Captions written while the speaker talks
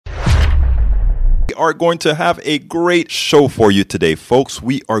are going to have a great show for you today, folks.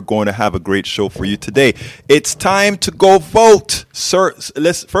 We are going to have a great show for you today. It's time to go vote. Sir,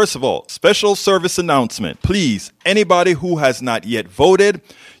 first of all, special service announcement. Please, anybody who has not yet voted,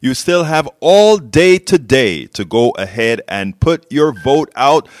 you still have all day today to go ahead and put your vote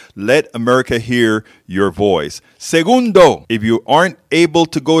out. Let America hear your voice. Segundo, if you aren't able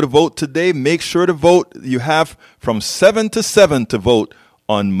to go to vote today, make sure to vote. You have from 7 to 7 to vote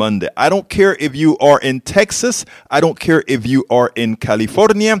on Monday. I don't care if you are in Texas. I don't care if you are in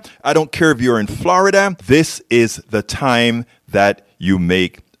California. I don't care if you're in Florida. This is the time that you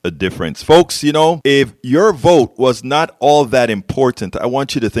make a difference. Folks, you know, if your vote was not all that important, I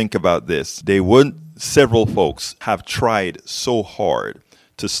want you to think about this. Several folks have tried so hard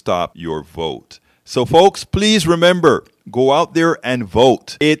to stop your vote. So folks, please remember, go out there and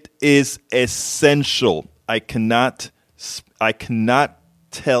vote. It is essential. I cannot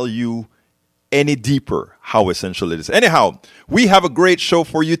tell you any deeper how essential it is. Anyhow, we have a great show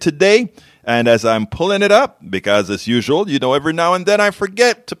for you today. And as I'm pulling it up, because as usual, you know, every now and then I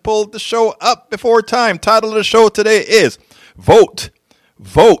forget to pull the show up before time. Title of the show today is Vote,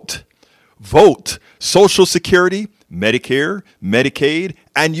 Vote, Vote. Social Security, Medicare, Medicaid,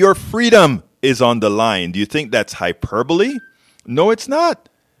 and your freedom is on the line. Do you think that's hyperbole? No, it's not.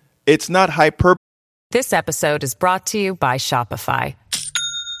 It's not hyperbole. This episode is brought to you by Shopify.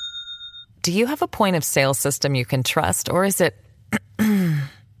 Do you have a point of sale system you can trust, or is it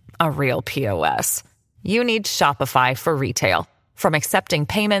a real POS? You need Shopify for retail. From accepting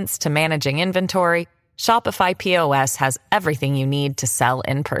payments to managing inventory, Shopify POS has everything you need to sell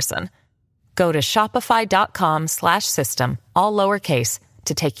in person. Go to shopify.com/system, all lowercase,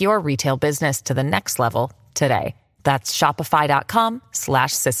 to take your retail business to the next level today. That's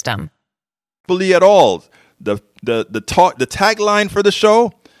shopify.com/system. At all. The tagline for the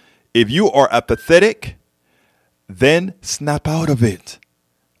show, if you are apathetic, then snap out of it.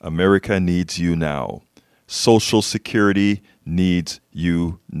 America needs you now. Social Security needs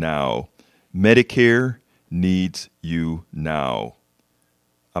you now. Medicare needs you now.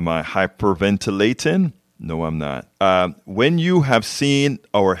 Am I hyperventilating? No, I'm not. When you have seen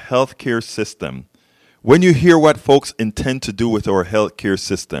our healthcare system, when you hear what folks intend to do with our healthcare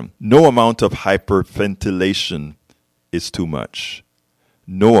system, no amount of hyperventilation is too much.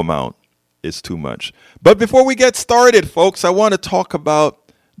 No amount is too much. But before we get started, folks, I want to talk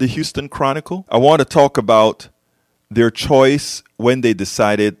about the Houston Chronicle. I want to talk about their choice when they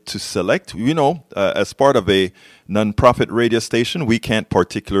decided to select. You know, as part of a nonprofit radio station, we can't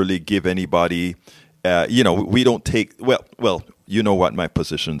particularly give anybody, we don't take, well, you know what my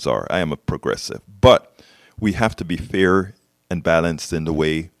positions are. I am a progressive. But we have to be fair and balanced in the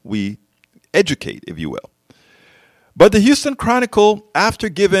way we educate, if you will. But the Houston Chronicle, after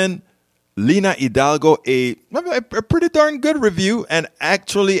giving Lina Hidalgo a pretty darn good review, and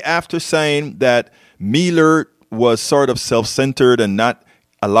actually after saying that Miller was sort of self-centered and not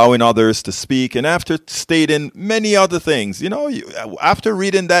allowing others to speak, and after stating many other things, after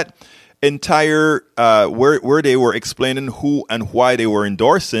reading that entire where they were explaining who and why they were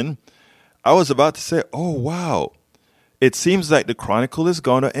endorsing, I was about to say, oh, wow, it seems like the Chronicle is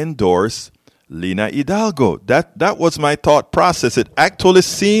going to endorse Lina Hidalgo. That was my thought process. It actually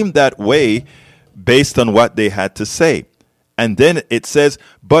seemed that way based on what they had to say. And then it says,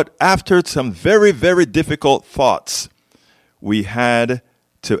 but after some very, very difficult thoughts, we had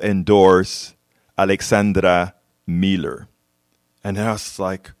to endorse Alexandra Miller. And I was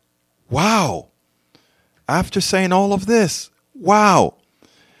like, wow. After saying all of this, wow.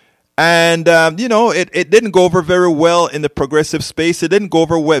 And, it didn't go over very well in the progressive space. It didn't go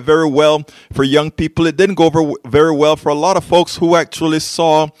over very well for young people. It didn't go over very well for a lot of folks who actually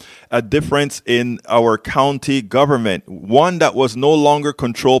saw a difference in our county government. One that was no longer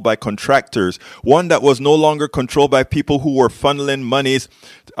controlled by contractors. One that was no longer controlled by people who were funneling monies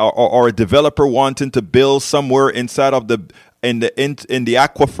or a developer wanting to build somewhere inside of in the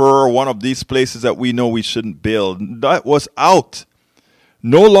aquifer or one of these places that we know we shouldn't build. That was out.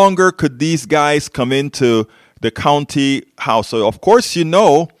 No longer could these guys come into the county house. So, of course,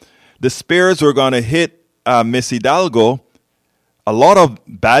 the spares were going to hit Miss Hidalgo. A lot of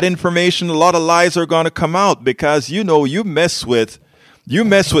bad information, a lot of lies are going to come out because, you mess with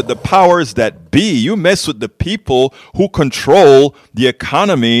the powers that be. You mess with the people who control the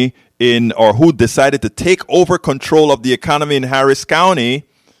economy or who decided to take over control of the economy in Harris County.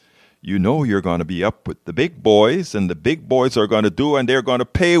 You're going to be up with the big boys, and the big boys are going to do, and they're going to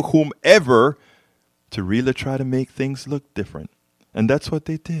pay whomever to really try to make things look different. And that's what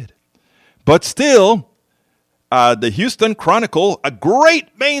they did. But still, the Houston Chronicle, a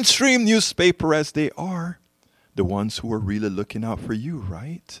great mainstream newspaper as they are, the ones who are really looking out for you,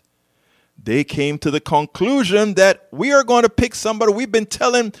 right? They came to the conclusion that we are going to pick somebody. We've been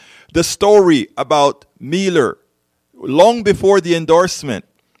telling the story about Miller long before the endorsement.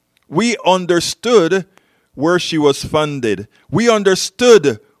 We understood where she was funded. We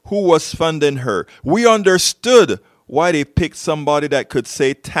understood who was funding her. We understood why they picked somebody that could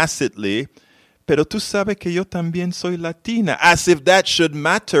say tacitly, pero tú sabes que yo también soy Latina, as if that should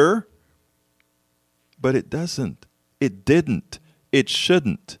matter. But it doesn't. It didn't. It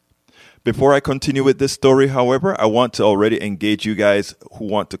shouldn't. Before I continue with this story, however, I want to already engage you guys who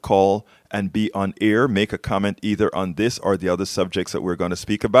want to call and be on air. Make a comment either on this or the other subjects that we're going to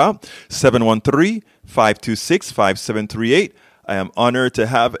speak about. 713-526-5738. I am honored to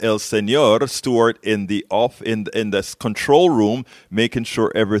have El Señor Stuart in the control room, making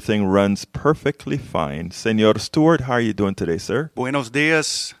sure everything runs perfectly fine. Señor Stuart, how are you doing today, sir? Buenos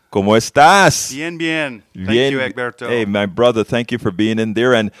días. ¿Cómo estás? Bien, bien. Thank Bien. you, Egberto. Hey, my brother, thank you for being in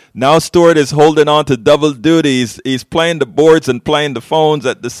there. And now Stuart is holding on to double duties. He's playing the boards and playing the phones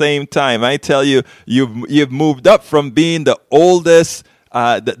at the same time. I tell you, you've moved up from being the oldest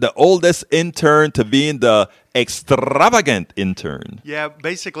the oldest intern to being the extravagant intern. Yeah,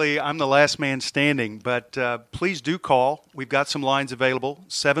 basically, I'm the last man standing, but please do call. We've got some lines available,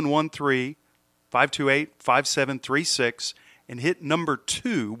 713-528-5736, and hit number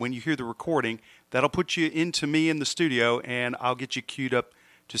 2 when you hear the recording. That'll put you into me in the studio, and I'll get you queued up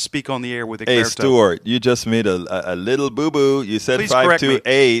to speak on the air with Egberto. Hey, Stuart, you just made a little boo-boo. You said Please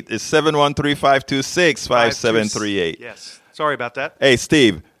 528. It's 713-526-5738. Yes. Sorry about that. Hey,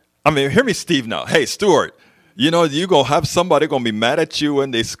 Steve. Hear me, Steve, now. Hey, Stuart. You know, you're going to have somebody going to be mad at you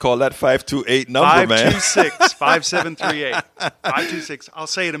when they call that 528 number, man. 526-5738. 526. I'll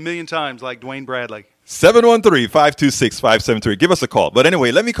say it a million times like Dwayne Bradley. 713-526-5738. Give us a call. But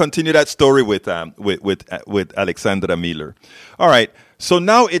anyway, let me continue that story with Alexandra Miller. All right. So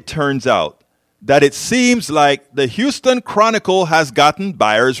now it turns out that it seems like the Houston Chronicle has gotten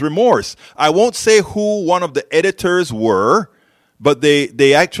buyer's remorse. I won't say who one of the editors were, but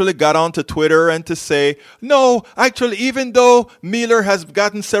they actually got onto Twitter and to say, no, actually, even though Miller has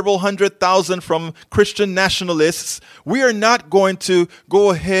gotten several $100,000 from Christian nationalists, we are not going to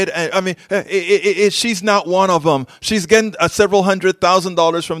go ahead and, she's not one of them. She's getting several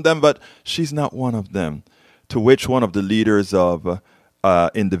 $100,000 from them, but she's not one of them. To which one of the leaders of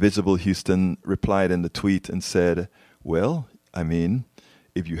Indivisible Houston replied in the tweet and said, well,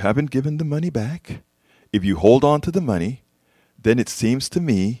 if you haven't given the money back, if you hold on to the money, then it seems to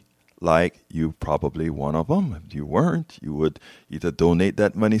me like you're probably one of them. If you weren't, you would either donate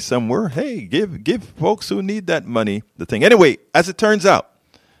that money somewhere. Hey, give folks who need that money the thing. Anyway, as it turns out,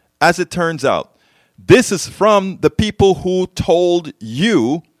 this is from the people who told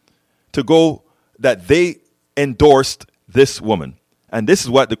you to go, that they endorsed this woman. And this is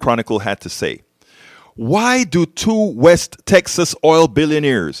what the Chronicle had to say. Why do 2 West Texas oil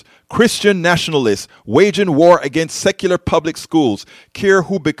billionaires, Christian nationalists, waging war against secular public schools, care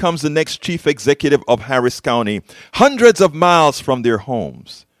who becomes the next chief executive of Harris County, hundreds of miles from their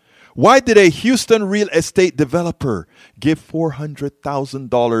homes? Why did a Houston real estate developer give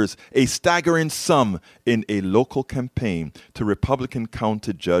 $400,000, a staggering sum, in a local campaign to Republican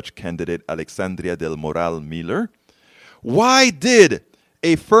County Judge candidate Alexandria del Moral Miller? Why did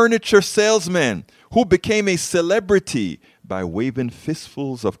a furniture salesman who became a celebrity by waving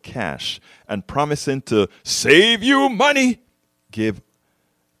fistfuls of cash and promising to save you money give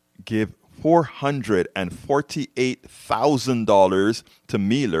 $448,000 to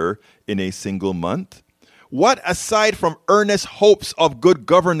Miller in a single month? What, aside from earnest hopes of good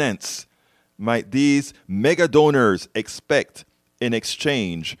governance, might these mega donors expect in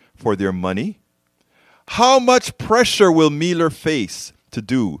exchange for their money? How much pressure will Miller face to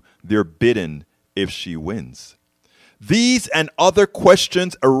do their bidding if she wins? These and other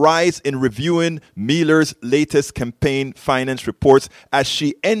questions arise in reviewing Miller's latest campaign finance reports as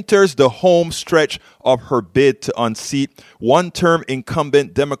she enters the home stretch of her bid to unseat one-term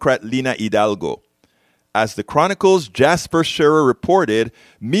incumbent Democrat Lina Hidalgo. As the Chronicle's Jasper Scherer reported,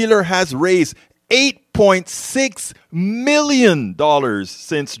 Miller has raised $8.6 million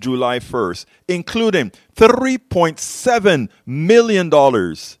since July 1st, including $3.7 million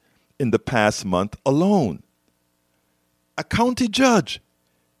in the past month alone. A county judge,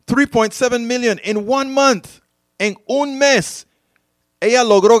 $3.7 million in 1 month. En un mes, ella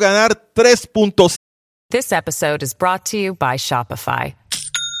logró ganar 3.6. This episode is brought to you by Shopify.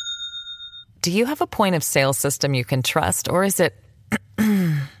 Do you have a point of sale system you can trust, or is it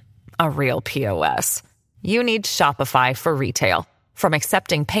a real POS? you need Shopify for retail. From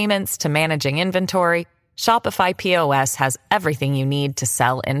accepting payments to managing inventory, Shopify POS has everything you need to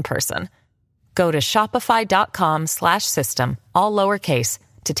sell in person. Go to shopify.com/system, all lowercase,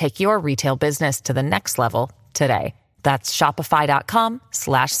 to take your retail business to the next level today. That's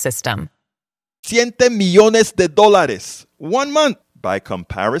shopify.com/system. $100 million 1 month. By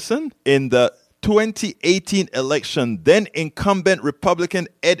comparison, in the 2018 election, then incumbent Republican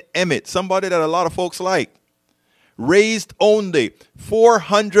Ed Emmett, somebody that a lot of folks like, raised only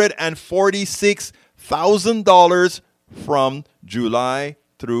 $446,000 from July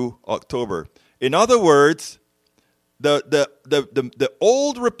through October. In other words, the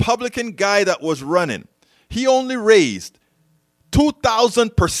old Republican guy that was running, he only raised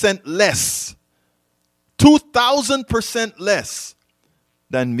 2,000% less. 2,000% less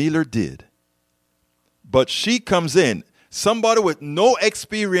than Miller did. But she comes in, somebody with no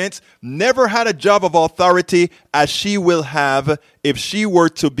experience, never had a job of authority as she will have if she were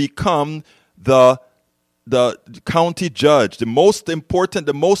to become the county judge, the most important,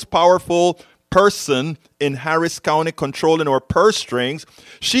 the most powerful person in Harris County controlling our purse strings.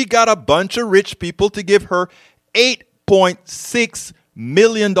 She got a bunch of rich people to give her $8.6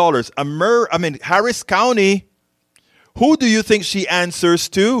 million. Harris County, who do you think she answers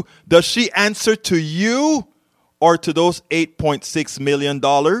to? Does she answer to you or to those $8.6 million?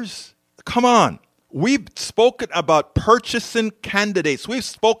 Come on. We've spoken about purchasing candidates. We've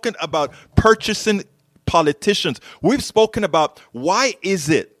spoken about purchasing politicians. We've spoken about why is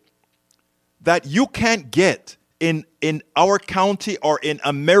it that you can't get in our county or in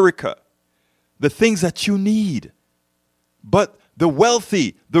America the things that you need. But the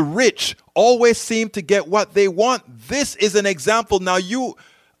wealthy, the rich, always seem to get what they want. This is an example. Now,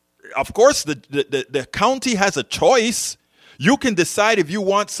 of course, the county has a choice. You can decide if you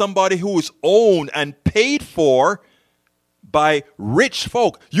want somebody who is owned and paid for by rich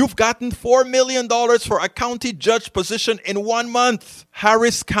folk. You've gotten $4 million for a county judge position in 1 month.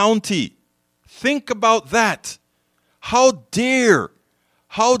 Harris County. Think about that. How dare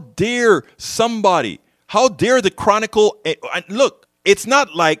somebody, how dare the Chronicle, and look, it's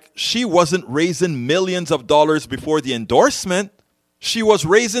not like she wasn't raising millions of dollars before the endorsement. She was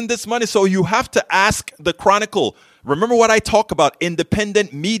raising this money, so you have to ask the Chronicle. Remember what I talk about,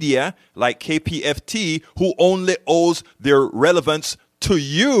 independent media like KPFT, who only owes their relevance to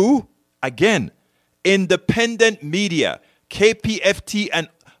you. Again, independent media, KPFT, and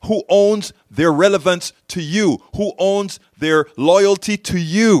who owns their relevance to you, who owns their loyalty to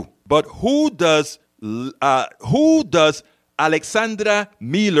you. But who does Alexandra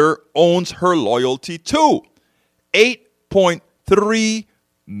Miller owns her loyalty to? $8.3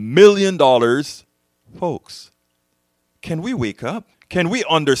 million. Folks, can we wake up? Can we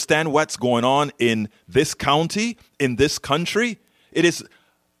understand what's going on in this county, in this country? It is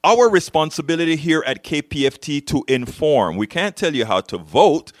our responsibility here at KPFT to inform. We can't tell you how to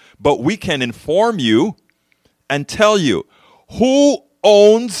vote, but we can inform you and tell you who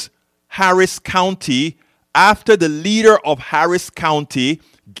owns Harris County after the leader of Harris County,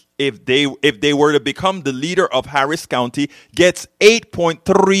 if they were to become the leader of Harris County, gets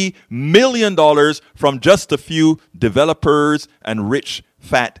 $8.3 million from just a few developers and rich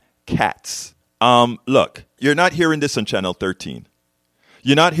fat cats. Look, you're not hearing this on Channel 13.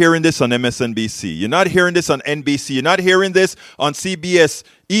 You're not hearing this on MSNBC. You're not hearing this on NBC. You're not hearing this on CBS.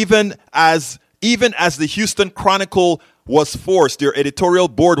 Even as the Houston Chronicle was forced, their editorial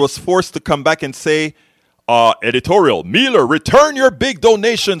board was forced to come back and say, editorial, Miller, return your big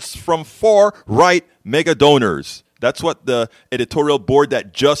donations from far-right mega donors. That's what the editorial board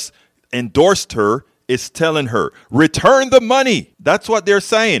that just endorsed her is telling her. Return the money. That's what they're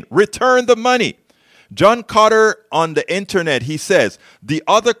saying. Return the money. John Carter on the internet, he says, the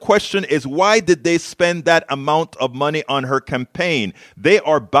other question is, why did they spend that amount of money on her campaign? They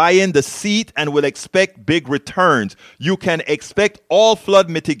are buying the seat and will expect big returns. You can expect all flood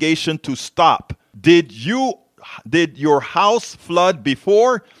mitigation to stop. Did your house flood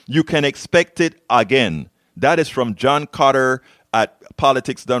before? You can expect it again. That is from John Carter at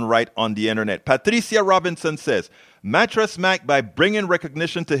Politics Done Right on the internet. Patricia Robinson says, Mattress Mac, by bringing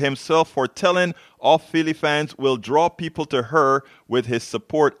recognition to himself for telling off Philly fans, will draw people to her with his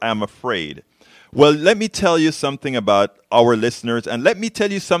support, I'm afraid. Well, let me tell you something about our listeners, and let me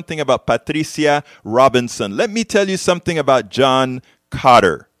tell you something about Patricia Robinson. Let me tell you something about John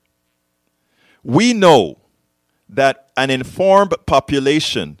Carter. We know that an informed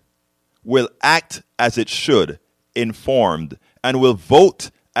population will act as it should, informed, and will vote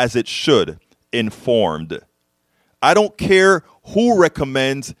as it should, informed. I don't care who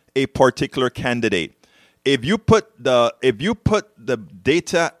recommends a particular candidate. if you put the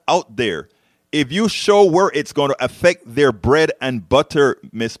data out there, if you show where it's going to affect their bread and butter,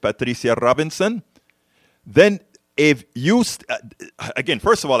 Miss Patricia Robinson, then if you again,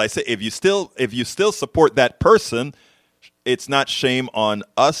 first of all, I say if you still support that person, it's not shame on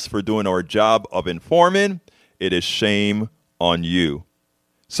us for doing our job of informing. It is shame on you.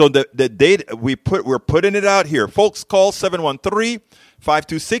 So the data we're putting it out here. Folks, call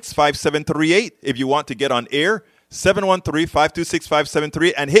 713-526-5738 if you want to get on air.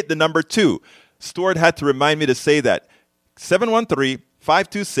 713-526-5738 and hit the number 2. Stuart had to remind me to say that.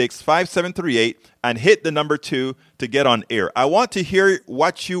 713-526-5738 and hit the number 2 to get on air. I want to hear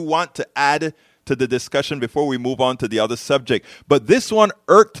what you want to add to the discussion before we move on to the other subject. But this one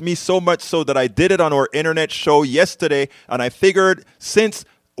irked me so much so that I did it on our internet show yesterday, and I figured since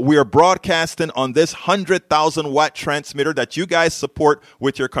we are broadcasting on this 100,000 watt transmitter that you guys support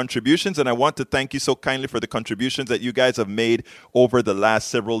with your contributions, and I want to thank you so kindly for the contributions that you guys have made over the last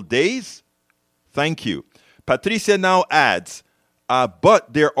several days. Thank you. Patricia now adds,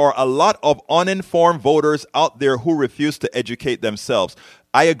 but there are a lot of uninformed voters out there who refuse to educate themselves.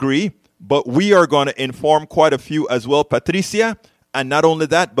 I agree, but we are going to inform quite a few as well, Patricia. And not only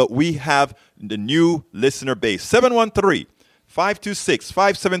that, but we have the new listener base.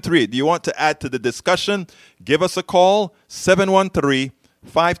 713-526-5738. Do you want to add to the discussion? Give us a call.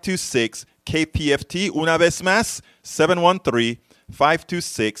 713-526-KPFT. Una vez más,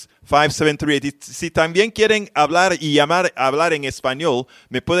 713-526-5738. Si también quieren hablar y hablar en español,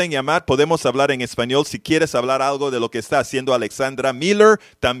 me pueden llamar. Podemos hablar en español. Si quieres hablar algo de lo que está haciendo Alexandra Miller,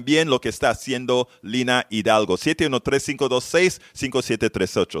 también lo que está haciendo Lina Hidalgo.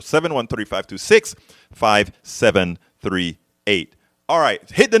 713-526-5738. 713-526-5738. All right,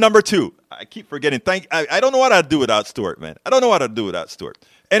 hit the number 2. I keep forgetting. I don't know what I'd do without Stuart, man. I don't know what I'd do without Stuart.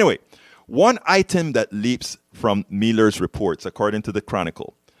 Anyway, one item that leaps from Miller's reports, according to the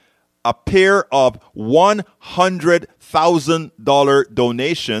Chronicle, a pair of $100,000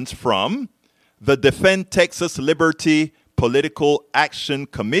 donations from the Defend Texas Liberty Political Action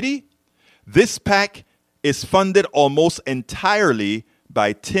Committee. This PAC is funded almost entirely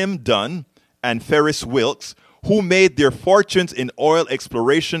by Tim Dunn and Ferris Wilkes, who made their fortunes in oil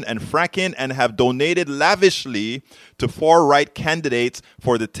exploration and fracking and have donated lavishly to far-right candidates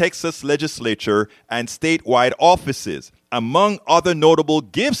for the Texas legislature and statewide offices. Among other notable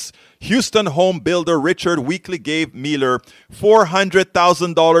gifts, Houston home builder Richard Weekly gave Miller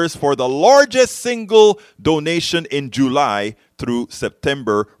 $400,000 for the largest single donation in July through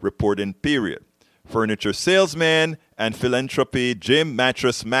September reporting period. Furniture salesman and philanthropy Jim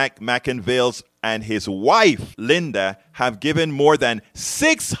Mattress McInvales and his wife, Linda, have given more than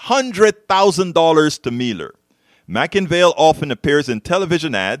 $600,000 to Miller. McInvale often appears in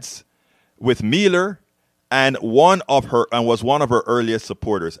television ads with Miller and was one of her earliest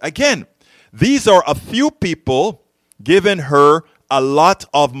supporters. Again, these are a few people giving her a lot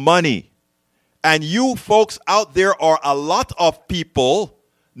of money. And you folks out there are a lot of people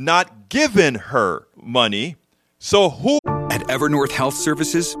not giving her money. So who? At Evernorth Health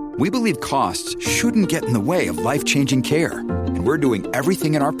Services, we believe costs shouldn't get in the way of life-changing care, and we're doing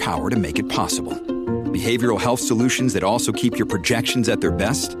everything in our power to make it possible. Behavioral health solutions that also keep your projections at their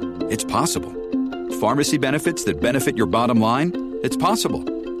best? It's possible. Pharmacy benefits that benefit your bottom line? It's possible.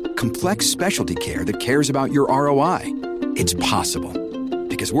 Complex specialty care that cares about your ROI? It's possible.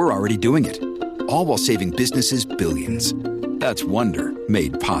 Because we're already doing it. All while saving businesses billions. That's Wonder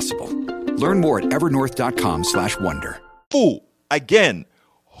made possible. Learn more at evernorth.com/wonder. Again,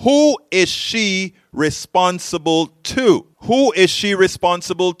 who is she responsible to? Who is she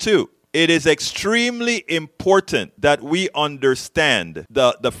responsible to? It is extremely important that we understand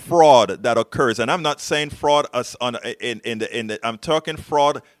the fraud that occurs, and I'm not saying fraud I'm talking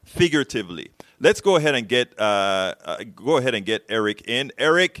fraud figuratively. Let's go ahead and get Eric in.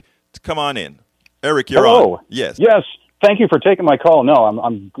 Eric, come on in. Eric, you're Hello. on. Yes. Yes. Thank you for taking my call. No,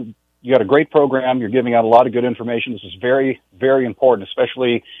 I'm. You got a great program. You're giving out a lot of good information. This is very, very important,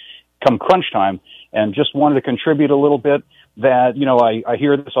 especially come crunch time. And just wanted to contribute a little bit that, I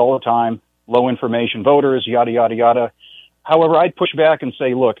hear this all the time, low information voters, yada, yada, yada. However, I'd push back and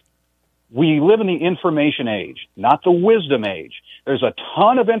say, look, we live in the information age, not the wisdom age. There's a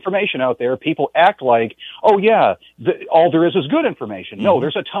ton of information out there. People act like, oh yeah, all there is good information. Mm-hmm. No,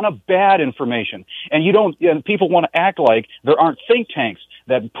 there's a ton of bad information. And people want to act like there aren't think tanks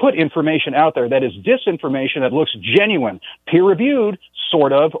that put information out there that is disinformation that looks genuine, peer-reviewed,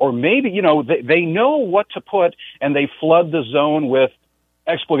 sort of, or maybe, they know what to put and they flood the zone with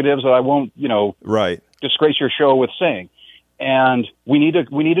expletives that I won't, right. disgrace your show with saying. And we need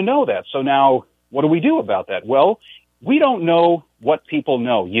to know that. So now What do we do about that? Well, we don't know what people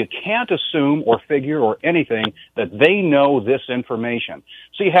know. You can't assume or figure or anything that they know this information.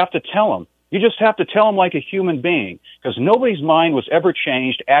 So you have to tell them. You just have to tell them like a human being, because nobody's mind was ever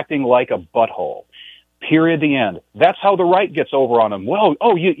changed acting like a butthole. Period. The end. That's how the right gets over on them. Well,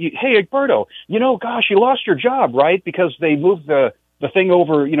 hey, Egberto, gosh, you lost your job, right? Because they moved the thing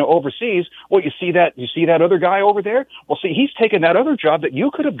over, overseas. Well, you see that other guy over there? Well, see, he's taken that other job that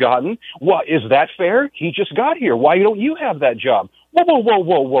you could have gotten. Well, is that fair? He just got here. Why don't you have that job?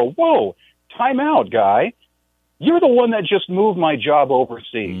 Whoa. Time out, guy. You're the one that just moved my job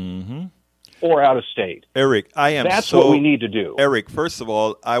overseas. Mm-hmm. Or out of state. Eric, That's what we need to do. Eric, first of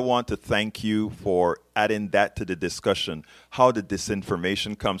all, I want to thank you for adding that to the discussion, how the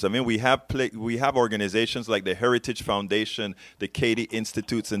disinformation comes. I mean, we have organizations like the Heritage Foundation, the Katie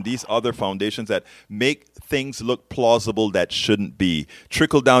Institutes, and these other foundations that make things look plausible that shouldn't be.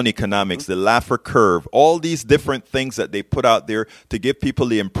 Trickle-down economics, the Laffer curve, all these different things that they put out there to give people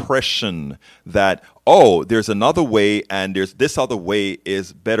the impression that, oh, there's another way and there's this other way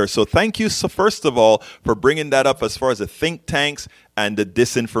is better. So thank you, first of all, for bringing that up as far as the think tanks and the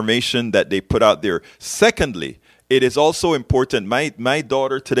disinformation that they put out there. Secondly, it is also important. My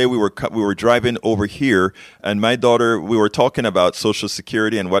daughter today, we were driving over here, and my daughter, we were talking about Social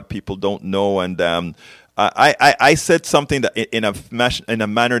Security and what people don't know, and I said something that in a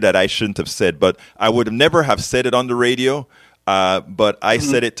manner that I shouldn't have said, but I would never have said it on the radio. But I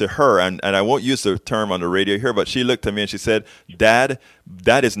said it to her, and I won't use the term on the radio here, but she looked at me and she said, "Dad,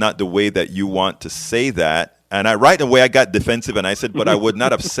 that is not the way that you want to say that." And right away I got defensive and I said, "But I would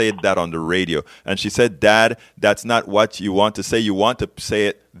not have said that on the radio." And she said, "Dad, that's not what you want to say. You want to say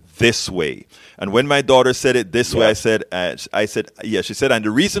it this way." And when my daughter said it this way, I said, yeah. She said, "And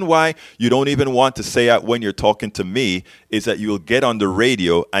the reason why you don't even want to say it when you're talking to me is that you will get on the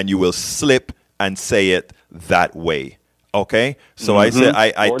radio and you will slip and say it that way." Okay, so I said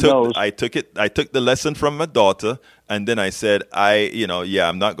I took the lesson from my daughter, and then I said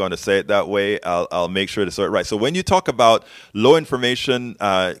I'm not going to say it that way. I'll make sure to say it right. So when you talk about low information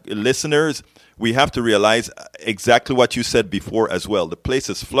listeners, we have to realize exactly what you said before as well. The place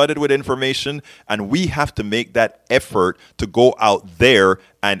is flooded with information, and we have to make that effort to go out there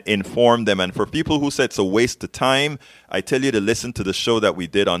and inform them. And for people who said it's a waste of time, I tell you to listen to the show that we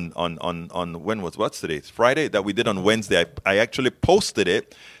did on what's today? It's Friday, that we did on Wednesday. I actually posted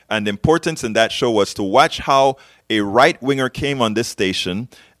it, and the importance in that show was to watch how a right-winger came on this station,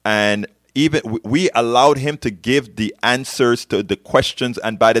 and even we allowed him to give the answers to the questions,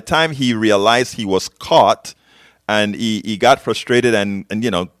 and by the time he realized he was caught and he got frustrated and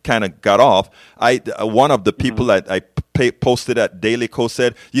kind of got off, one of the people that I posted at Daily Co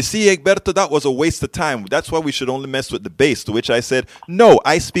said, "You see, Egberto, that was a waste of time. That's why we should only mess with the base." To which I said, "No,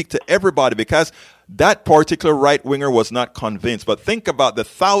 I speak to everybody, because that particular right-winger was not convinced. But think about the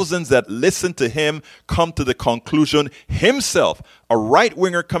thousands that listened to him come to the conclusion himself. A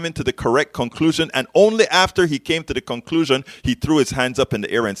right-winger coming to the correct conclusion, and only after he came to the conclusion, he threw his hands up in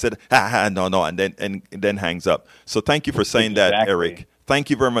the air and said, no, and then hangs up." So thank you for saying that, Eric. Thank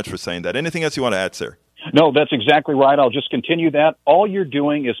you very much for saying that. Anything else you want to add, sir? No, that's exactly right. I'll just continue that. All you're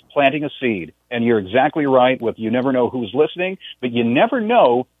doing is planting a seed. And you're exactly right with you never know who's listening, but you never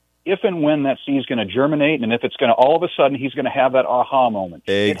know if and when that seed is going to germinate, and if it's going to, all of a sudden, he's going to have that aha moment.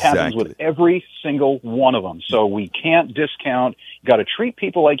 Exactly. It happens with every single one of them. So we can't discount. You got to treat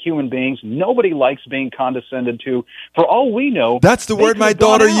people like human beings. Nobody likes being condescended to. For all we know, that's the word my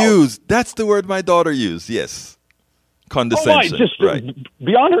daughter used. That's the word my daughter used. Yes. Condescension. Right.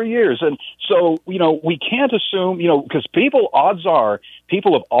 Beyond her years. And so, we can't assume, because odds are,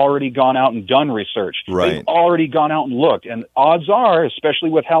 people have already gone out and done research. Right. They've already gone out and looked. And odds are, especially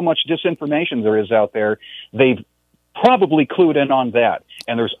with how much disinformation there is out there, they've probably clued in on that.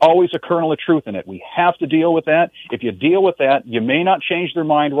 And there's always a kernel of truth in it. We have to deal with that. If you deal with that, you may not change their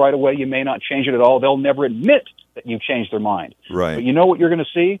mind right away. You may not change it at all. They'll never admit that you changed their mind. Right. But you know what you're going to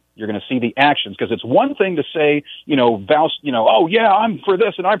see? You're going to see the actions. Because it's one thing to say, oh, yeah, I'm for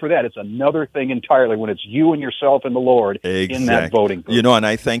this and I'm for that. It's another thing entirely when it's you and yourself and the Lord in that voting booth. And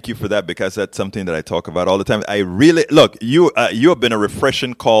I thank you for that, because that's something that I talk about all the time. I really, look, you have been a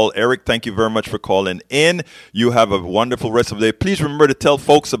refreshing call. Eric, thank you very much for calling in. You have a wonderful rest of the day. Please remember to tell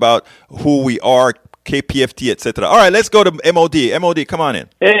folks about who we are, KPFT, etc. All right, let's go to MOD. MOD, come on in.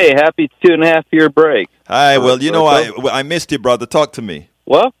 Hey, happy 2.5-year break. Hi, well, I missed you, brother. Talk to me.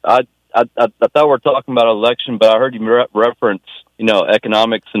 Well, I thought we were talking about election, but I heard you reference,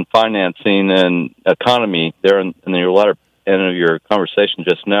 economics and financing and economy there in your latter end of your conversation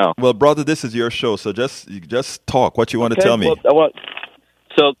just now. Well, brother, this is your show, so just talk what you want to tell me. Well,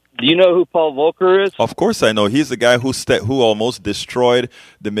 so Do you know who Paul Volcker is? Of course I know. He's the guy who almost destroyed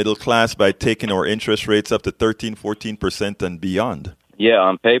the middle class by taking our interest rates up to 13, 14% and beyond. Yeah,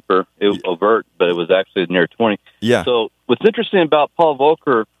 on paper, it was overt, but it was actually near 20. Yeah. So what's interesting about Paul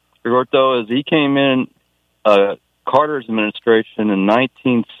Volcker, Roberto, is he came in Carter's administration in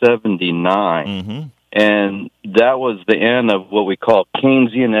 1979, Mm-hmm. and that was the end of what we call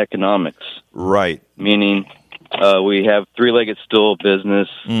Keynesian economics. Right. Meaning we have three-legged stool: business,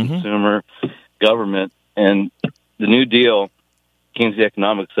 consumer, government, and the New Deal, Keynesian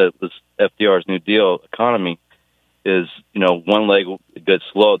economics, that was FDR's New Deal economy, is, one leg gets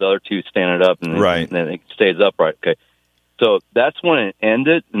slow, the other two standing up, and then it stays upright. Okay, so that's when it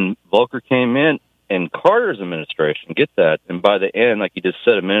ended, and Volcker came in Carter's administration. Get that, and by the end, like you just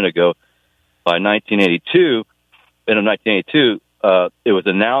said a minute ago, by 1982, it was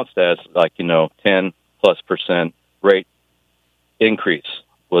announced as 10+% rate increase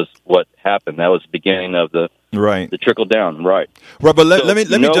was what happened. That was the beginning of the trickle down. Right. Right, but let me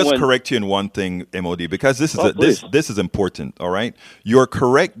just correct you in one thing, MOD, because this is important. All right, you're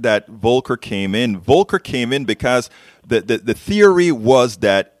correct that Volcker came in. Volcker came in because the theory was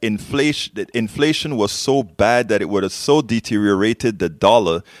that inflation was so bad that it would have so deteriorated the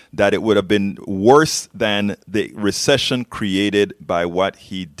dollar that it would have been worse than the recession created by what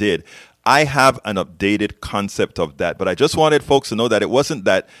he did. I have an updated concept of that, but I just wanted folks to know that it wasn't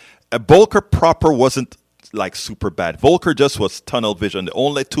that Volcker proper wasn't like super bad. Volcker just was tunnel vision. The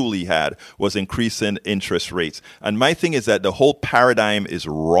only tool he had was increasing interest rates. And my thing is that the whole paradigm is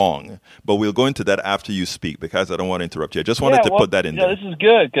wrong. But we'll go into that after you speak because I don't want to interrupt you. I just wanted to put that in there. This is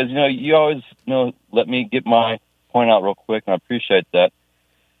good because, you always let me get my point out real quick, and I appreciate that.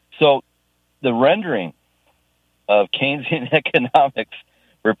 So the rendering of Keynesian economics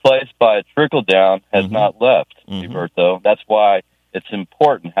replaced by a trickle down has not left, Roberto. That's why it's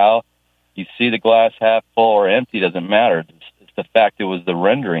important. How you see the glass half full or empty doesn't matter. It's the fact it was the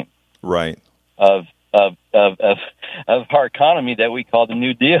rendering of our economy that we call the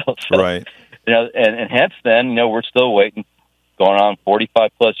New Deal. So, right. And hence then, we're still waiting, going on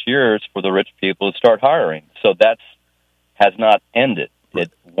 45 plus years for the rich people to start hiring. So has not ended.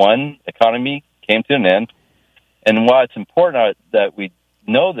 One economy came to an end. And why it's important that we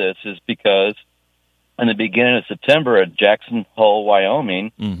know this is because in the beginning of September at Jackson Hole,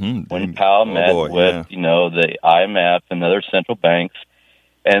 Wyoming, when Powell met with the IMF and other central banks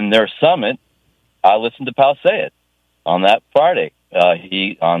and their summit, I listened to Powell say it on that Friday.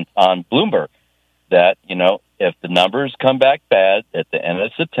 He on Bloomberg that if the numbers come back bad at the end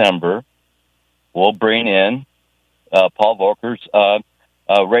of September, we'll bring in Paul Volcker's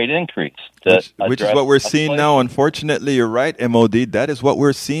rate increase, which is what we're seeing now. Unfortunately, you're right, MOD. That is what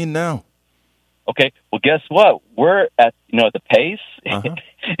we're seeing now. Okay, well, guess what? We're at the pace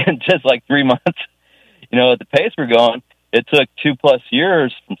in just like 3 months. At the pace we're going, it took 2+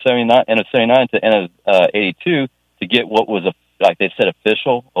 years from end of 79 to end of 82 to get what was like they said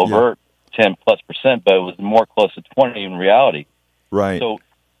official overt 10+%, but it was more close to 20 in reality. Right. So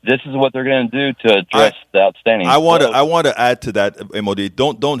this is what they're going to do to address the outstanding. I want to add to that, MOD.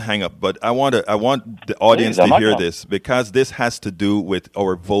 Don't hang up, but I want the audience to hear this because this has to do with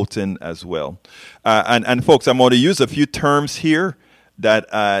our voting as well. And folks, I'm going to use a few terms here that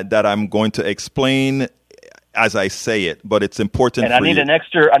I'm going to explain as I say it, but it's important. And I need an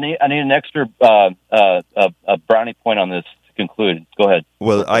extra brownie point on this to conclude. Go ahead.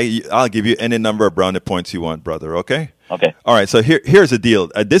 Well, I'll give you any number of brownie points you want, brother. Okay. Okay. All right. So here's the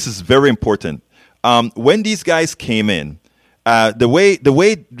deal. This is very important. When these guys came in, the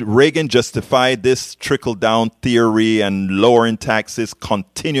way Reagan justified this trickle down theory and lowering taxes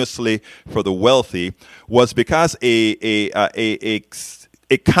continuously for the wealthy was because a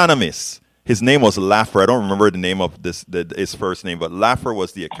economist. His name was Laffer. I don't remember the name of his first name, but Laffer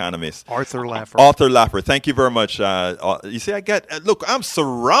was the economist. Arthur Laffer. Arthur Laffer. Thank you very much. You see, look, I'm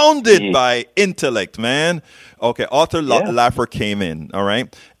surrounded by intellect, man. Okay, Arthur Laffer came in, all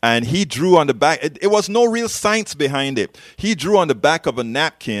right? And he drew on the back. It was no real science behind it. He drew on the back of a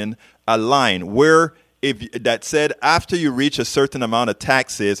napkin a line where that said after you reach a certain amount of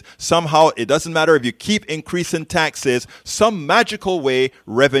taxes, somehow it doesn't matter if you keep increasing taxes, some magical way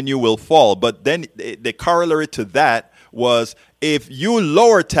revenue will fall. But then the corollary to that was if you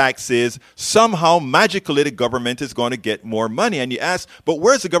lower taxes, somehow magically the government is going to get more money. And you ask, but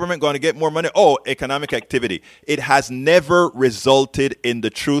where's the government going to get more money? Oh, economic activity. It has never resulted in the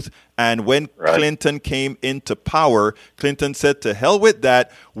truth. And when Clinton came into power, Clinton said, to hell with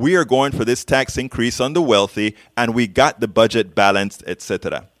that. We are going for this tax increase on the wealthy, and we got the budget balanced,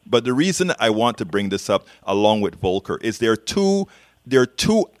 etc. But the reason I want to bring this up along with Volcker is there are two there are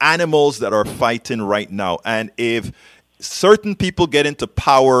two animals that are fighting right now. And if certain people get into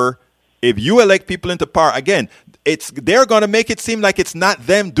power, if you elect people into power, again, they're going to make it seem like it's not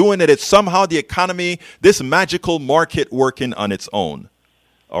them doing it. It's somehow the economy, this magical market working on its own.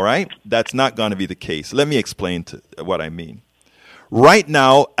 All right? That's not going to be the case. Let me explain what I mean. Right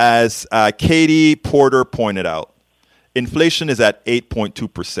now, as Katie Porter pointed out, inflation is at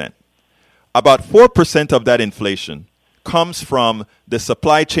 8.2%. About 4% of that inflation comes from the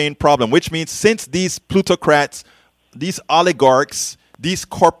supply chain problem, which means since these plutocrats, these oligarchs, these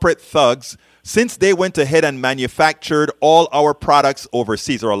corporate thugs, since they went ahead and manufactured all our products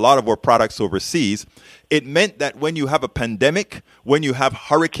overseas, or a lot of our products overseas, it meant that when you have a pandemic, when you have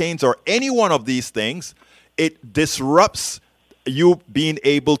hurricanes or any one of these things, it disrupts you being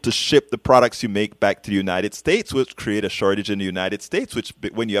able to ship the products you make back to the United States, which create a shortage in the United States, which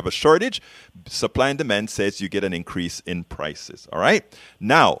when you have a shortage, supply and demand says you get an increase in prices. All right?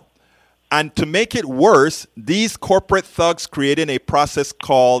 Now, and to make it worse, these corporate thugs created a process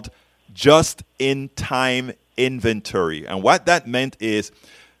called just-in-time inventory. And what that meant is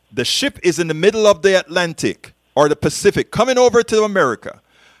the ship is in the middle of the Atlantic or the Pacific coming over to America.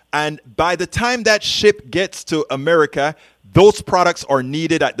 And by the time that ship gets to America, those products are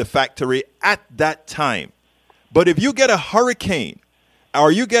needed at the factory at that time. But if you get a hurricane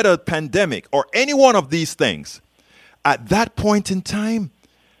or you get a pandemic or any one of these things, at that point in time,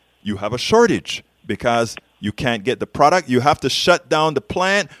 you have a shortage because you can't get the product. You have to shut down the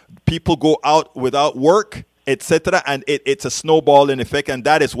plant. People go out without work, etc. And it's a snowballing effect, and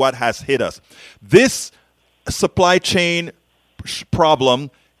that is what has hit us. This supply chain problem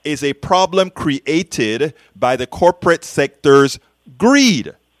is a problem created by the corporate sector's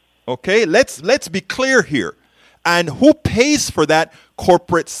greed. Okay, let's be clear here. And who pays for that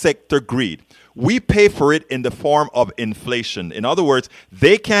corporate sector greed? We pay for it in the form of inflation. In other words,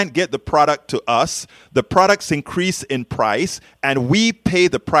 they can't get the product to us. The products increase in price, and we pay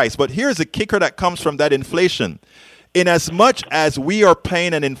the price. But here's a kicker that comes from that inflation. In as much as we are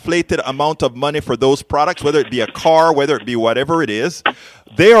paying an inflated amount of money for those products, whether it be a car, whether it be whatever it is,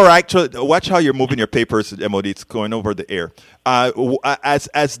 they are actually, watch how you're moving your papers, MOD, it's going over the air.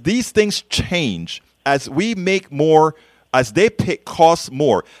 As these things change, as we make more, as they cost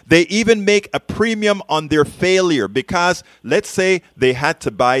more, they even make a premium on their failure because let's say they had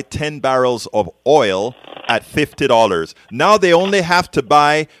to buy 10 barrels of oil at $50. Now they only have to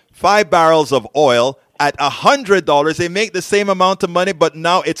buy 5 barrels of oil at $100. They make the same amount of money, but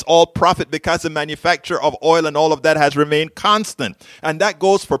now it's all profit because the manufacture of oil and all of that has remained constant. And that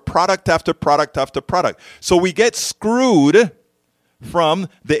goes for product after product after product. So we get screwed from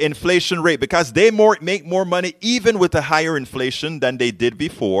the inflation rate because they make more money even with a higher inflation than they did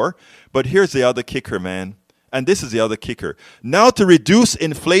before. But here's the other kicker, man. And this is the other kicker. Now to reduce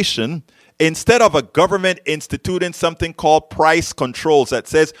inflation, instead of a government instituting something called price controls that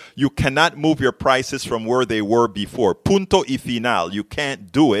says you cannot move your prices from where they were before, punto y final, you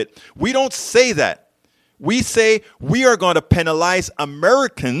can't do it. We don't say that. We say we are going to penalize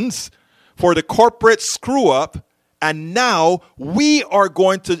Americans for the corporate screw up. And now we are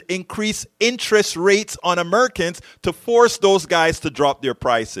going to increase interest rates on Americans to force those guys to drop their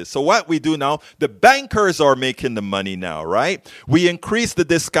prices. So what we do now, the bankers are making the money now, right? We increase the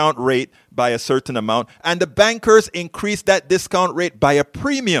discount rate by a certain amount, and the bankers increase that discount rate by a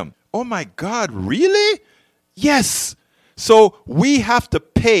premium. Oh my God, really? Yes. So we have to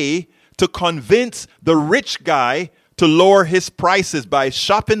pay to convince the rich guy to lower his prices by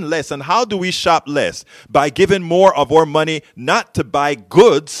shopping less. And how do we shop less? By giving more of our money not to buy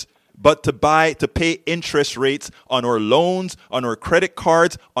goods, but to pay interest rates on our loans, on our credit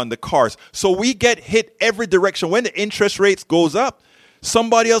cards, on the cars. So we get hit every direction. When the interest rates goes up,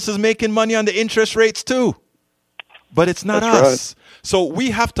 somebody else is making money on the interest rates too. But it's not us. Right. So we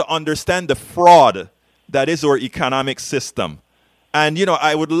have to understand the fraud that is our economic system. And, you know,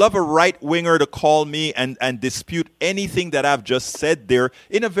 I would love a right-winger to call me and dispute anything that I've just said there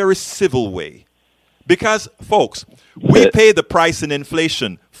in a very civil way. Because, folks, we pay the price in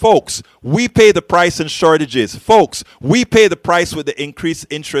inflation. Folks, we pay the price in shortages. Folks, we pay the price with the increased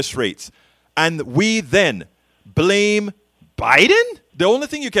interest rates. And we then blame Biden? The only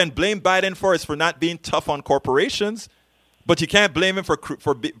thing you can blame Biden for is for not being tough on corporations. But you can't blame him for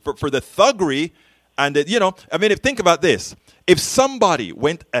the thuggery. And, think about this. If somebody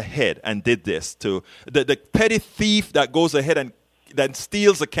went ahead and did this to the petty thief that goes ahead and that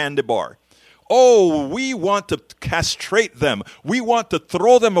steals a candy bar, oh, we want to castrate them. We want to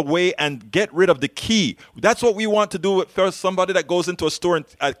throw them away and get rid of the key. That's what we want to do with somebody that goes into a store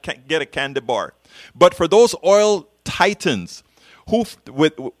and get a candy bar. But for those oil titans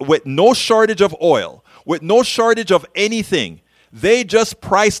with no shortage of oil, with no shortage of anything, they just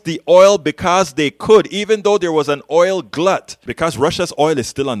priced the oil because they could, even though there was an oil glut. Because Russia's oil is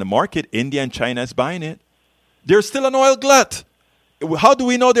still on the market, India and China is buying it. There's still an oil glut. How do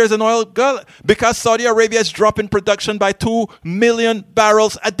we know there's an oil glut? Because Saudi Arabia is dropping production by 2 million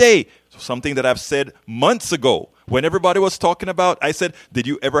barrels a day. Something that I've said months ago. When everybody was talking about, I said, did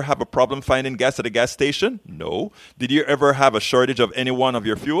you ever have a problem finding gas at a gas station? No. Did you ever have a shortage of any one of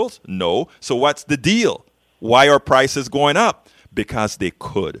your fuels? No. So what's the deal? Why are prices going up? Because they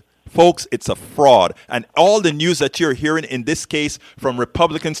could. Folks, it's a fraud. And all the news that you're hearing in this case from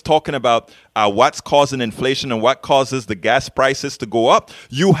Republicans talking about what's causing inflation and what causes the gas prices to go up,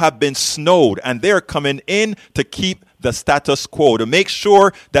 you have been snowed. And they're coming in to keep the status quo, to make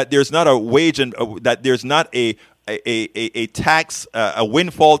sure that there's not a wage and that there's not a tax, a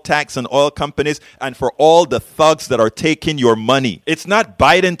windfall tax on oil companies and for all the thugs that are taking your money. It's not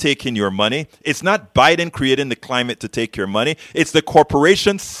Biden taking your money. It's not Biden creating the climate to take your money. It's the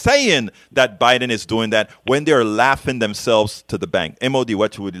corporation saying that Biden is doing that when they're laughing themselves to the bank. MOD,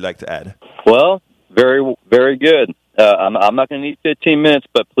 what would you like to add? Well, very, very good. I'm not going to need 15 minutes,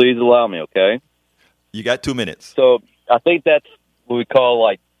 but please allow me, okay? You got 2 minutes. So I think that's what we call,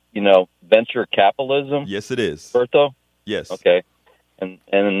 venture capitalism. Yes, it is. Bertho? Yes. Okay. And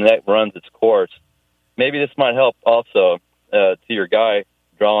that runs its course. Maybe this might help also to your guy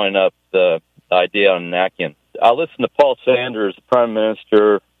drawing up the idea on napkin. I listened to Paul Sanders, the Prime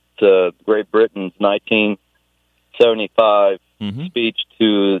Minister to Great Britain's 1975 speech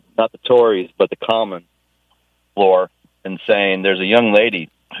to not the Tories, but the Common floor, and saying there's a young lady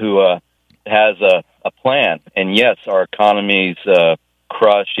who has a plan. And yes, our economy's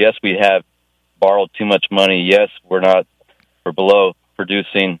crushed. Yes, we have borrowed too much money. Yes, we're below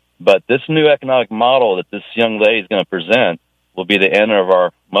producing. But this new economic model that this young lady is going to present will be the end of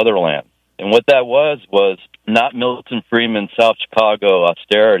our motherland. And what that was not Milton Friedman's South Chicago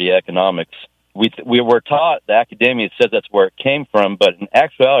austerity economics. We were taught, the academia says that's where it came from, but in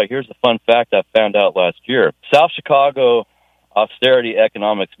actuality, here's a fun fact I found out last year. South Chicago austerity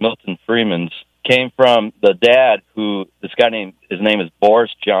economics, Milton Friedman's, came from the dad his name is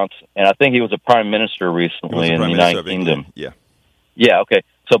Boris Johnson, and I think he was a prime minister recently in the United Kingdom. Yeah, okay.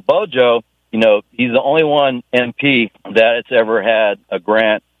 So Bojo, he's the only one MP that's ever had a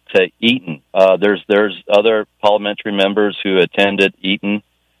grant to Eton. There's other parliamentary members who attended Eton,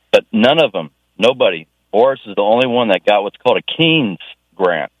 but nobody. Boris is the only one that got what's called a Keynes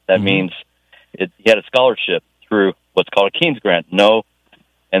grant. That means he had a scholarship through what's called a Keynes grant. No,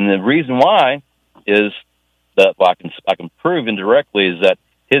 and the reason why is that I can prove indirectly is that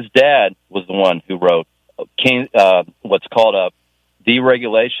his dad was the one who wrote Keynes, what's called a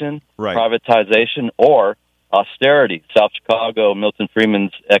deregulation, privatization, or austerity. South Chicago, Milton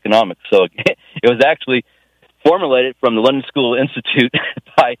Friedman's economics. So it was actually formulated from the London School Institute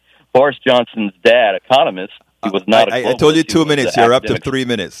by Boris Johnson's dad, economist. He was not. I told you 2 minutes. You're up to 3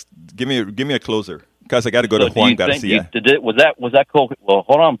 minutes. Give me a closer because I got to go to Juan Garcia. Was that cool? Well,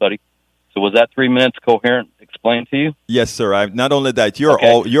 hold on, buddy. So was that 3 minutes coherent explained to you? Yes, sir. Not only that, you're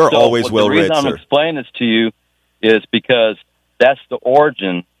always well read, sir. The reason I'm explaining this to you is because that's the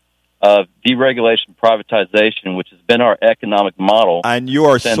origin of deregulation, privatization, which has been our economic model. And you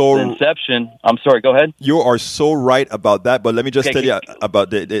are since the inception. I'm sorry. Go ahead. You are so right about that. But let me just tell you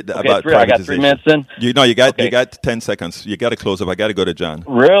about about privatization. I got 3 minutes in. You got 10 seconds. You got to close up. I got to go to John.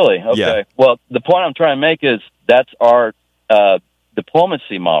 Really? Okay. Yeah. Well, the point I'm trying to make is that's our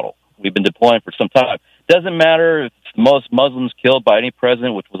diplomacy model. We've been deploying for some time. Doesn't matter if it's most Muslims killed by any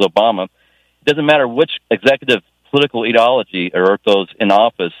president, which was Obama. It doesn't matter which executive political ideology or those in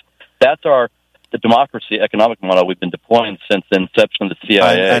office. That's the democracy economic model we've been deploying since the inception of the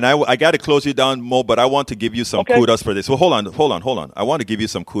CIA. And I got to close you down, Mo, but I want to give you some kudos for this. Well, hold on. I want to give you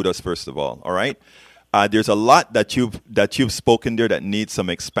some kudos first of all. All right. There's a lot that you've spoken there that needs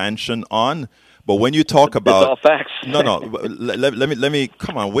some expansion on. But when you talk about it's all facts. No, let me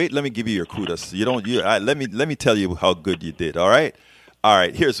come on, wait, let me give you your kudos. Let me tell you how good you did. All right.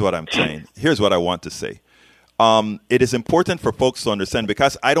 Here's what I'm saying. Here's what I want to say. It is important for folks to understand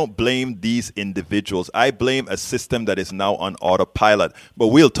because I don't blame these individuals. I blame a system that is now on autopilot. But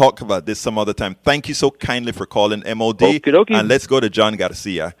we'll talk about this some other time. Thank you so kindly for calling MOD. Okey-dokey. And let's go to John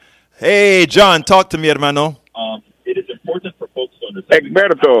Garcia. Hey, John, talk to me, hermano. It is important for folks to understand.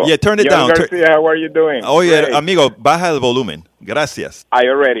 Egberto. Yeah, turn it down. Garcia, how are you doing? Oh, yeah, great. Amigo, baja el volumen. Gracias. I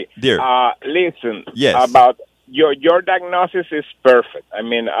already. Dear. Listen. Yes. About your diagnosis is perfect. I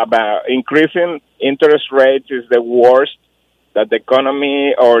mean, about increasing interest rates is the worst that the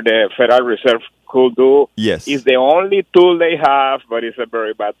economy or the Federal Reserve could do. Yes. It's the only tool they have, but it's a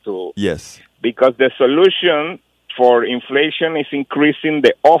very bad tool. Yes. Because the solution for inflation is increasing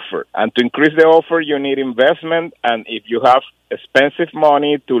the offer. And to increase the offer, you need investment. And if you have expensive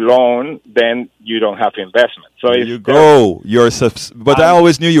money to loan, then you don't have investment. So There it's you go. But I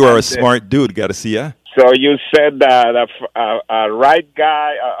always knew you were a and, smart dude. Got to see ya. So you said that a right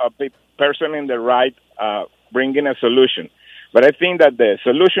guy, a person in the right, bringing a solution. But I think that the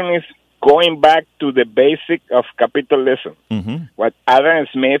solution is going back to the basic of capitalism, what Adam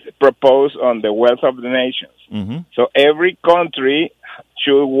Smith proposed on the Wealth of the Nations. So every country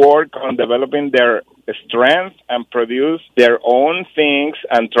should work on developing their strength and produce their own things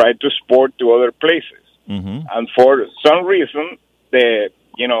and try to export to other places. And for some reason, the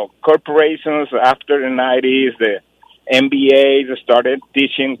corporations after the 90s, the MBAs started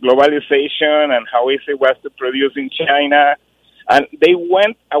teaching globalization and how easy it was to produce in China. And they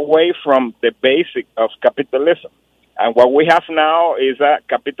went away from the basic of capitalism. And what we have now is a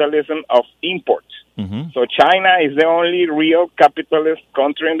capitalism of imports. So China is the only real capitalist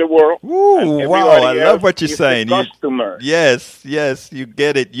country in the world. Ooh, wow, I love what you're saying. Customer. Yes, you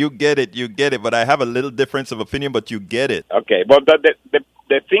get it. But I have a little difference of opinion, but you get it. Okay, but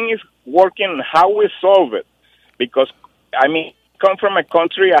the thing is working how we solve it. Because, I mean, come from a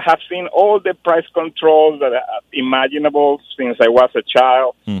country, I have seen all the price controls that are imaginable since I was a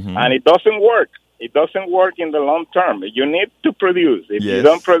child, and it doesn't work. It doesn't work in the long term. You need to produce. If you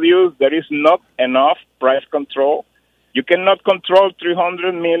don't produce, there is not enough price control. You cannot control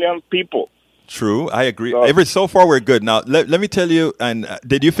 300 million people. True, I agree. So far, we're good. Now, let me tell you, and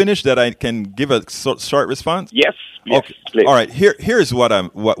did you finish that I can give a short response? Yes, okay. Please. All right, here's what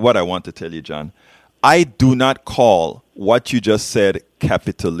I want to tell you, John. I do not call what you just said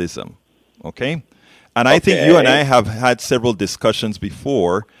capitalism, okay? And I think you and I have had several discussions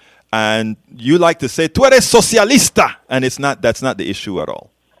before, and you like to say, "Tú eres socialista," and that's not the issue at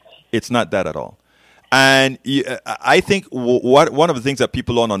all. It's not that at all. And I think one of the things that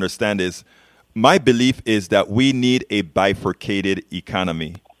people don't understand is my belief is that we need a bifurcated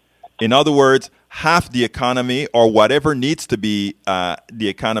economy. In other words, half the economy or whatever needs to be the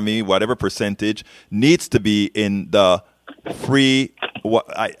economy, whatever percentage needs to be in the free.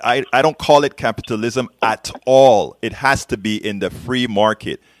 I don't call it capitalism at all. It has to be in the free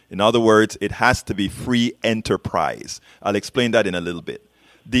market. In other words, it has to be free enterprise. I'll explain that in a little bit.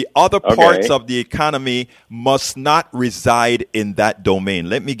 The other parts of the economy must not reside in that domain.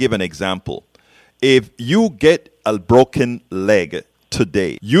 Let me give an example. If you get a broken leg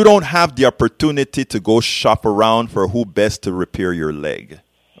today, you don't have the opportunity to go shop around for who best to repair your leg.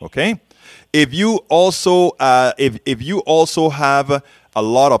 Okay? If you also have a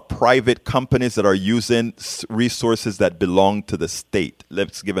lot of private companies that are using resources that belong to the state.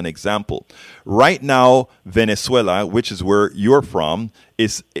 Let's give an example. Right now, Venezuela, which is where you're from,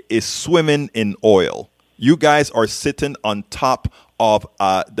 is swimming in oil. You guys are sitting on top of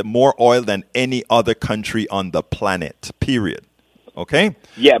the more oil than any other country on the planet, period. Okay?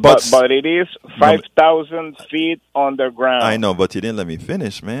 Yeah, but it is 5,000 feet underground. I know, but you didn't let me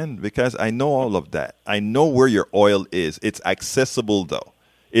finish, man, because I know all of that. I know where your oil is. It's accessible, though.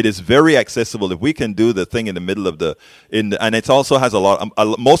 It is very accessible. If we can do the thing in the middle of and it also has a lot.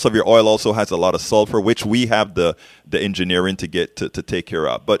 Most of your oil also has a lot of sulfur, which we have the engineering to get to take care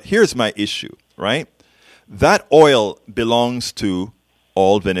of. But here's my issue, right? That oil belongs to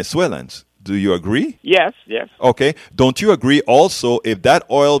all Venezuelans. Do you agree? Yes. Okay. Don't you agree also if that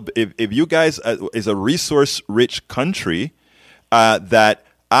oil, if you guys is a resource-rich country, that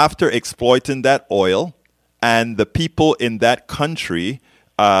after exploiting that oil and the people in that country,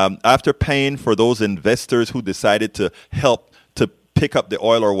 after paying for those investors who decided to help to pick up the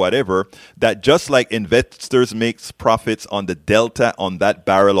oil or whatever, that just like investors makes profits on the delta on that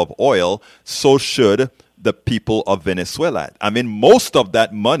barrel of oil, so should the people of Venezuela. I mean, most of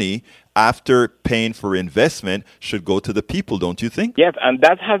that money after paying for investment should go to the people, don't you think? Yes, and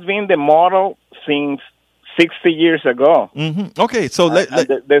that has been the model since 60 years ago. Okay, so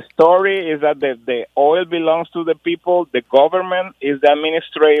the story is that the oil belongs to the people. The government is the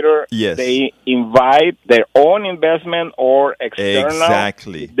administrator. Yes. They invite their own investment or external.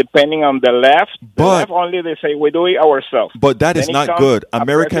 Exactly. Depending on the left. The left only they say, we do it ourselves. But that is not good.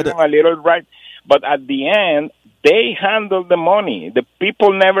 America... A little right. But at the end, they handle the money. The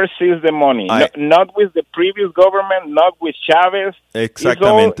people never sees the money. Not with the previous government, not with Chavez.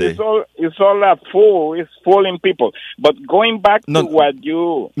 Exactamente. It's all a fool. It's fooling people. But going back to what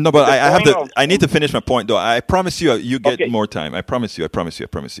you... No, but I need to finish my point, though. I promise you get more time. I promise you.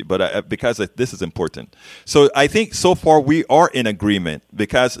 But because this is important. So I think so far we are in agreement,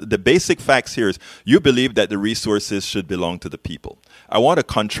 because the basic facts here is you believe that the resources should belong to the people. I want to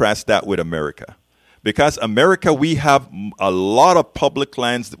contrast that with America. Because America, we have a lot of public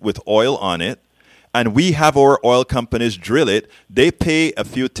lands with oil on it, and we have our oil companies drill it. They pay a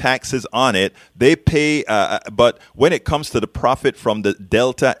few taxes on it. They pay, but when it comes to the profit from the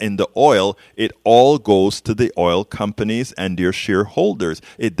delta in the oil, it all goes to the oil companies and their shareholders.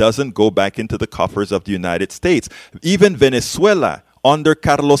 It doesn't go back into the coffers of the United States. Even Venezuela, under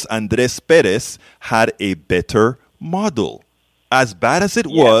Carlos Andrés Pérez, had a better model. As bad as it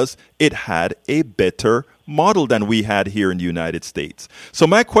was, it had a better model than we had here in the United States. So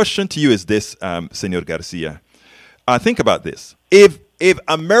my question to you is this, Senor Garcia. Think about this. If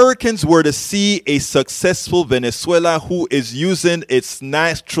Americans were to see a successful Venezuela who is using its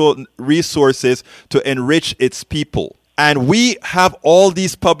natural resources to enrich its people, and we have all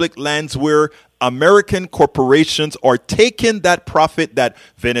these public lands where American corporations are taking that profit that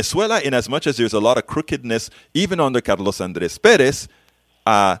Venezuela, in as much as there's a lot of crookedness, even under Carlos Andrés Pérez,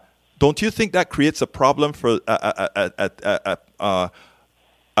 don't you think that creates a problem for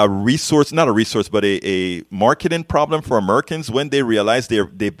a resource, not a resource, but a marketing problem for Americans when they realize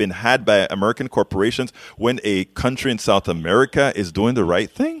they've been had by American corporations when a country in South America is doing the right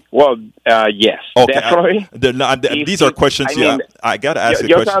thing? Well, yes, okay, definitely. These are questions I got to ask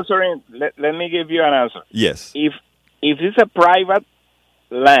you a question. Answering, let me give you an answer. Yes. If it's a private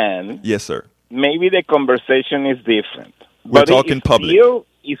land, yes, sir, maybe the conversation is different. We're talking public.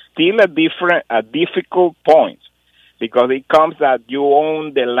 It's still a difficult point. Because it comes that you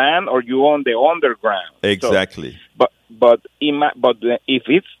own the land or you own the underground. Exactly. So, but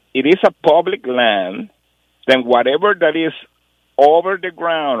if it is a public land, then whatever that is over the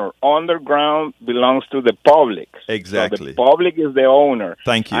ground or underground belongs to the public. Exactly. So the public is the owner.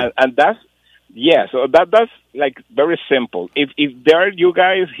 Thank you. And that's so that's like very simple. If there are you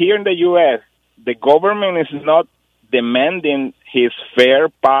guys here in the U.S., the government is not demanding his fair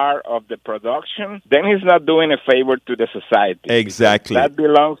part of the production, then he's not doing a favor to the society. Exactly. That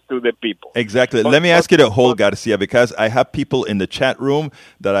belongs to the people. Exactly. Let me ask you to hold, Garcia, because I have people in the chat room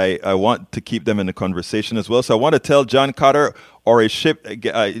that I want to keep them in the conversation as well. So I want to tell John Cotter, or a ship,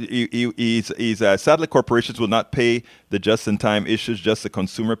 satellite corporations will not pay the just-in-time issues, just the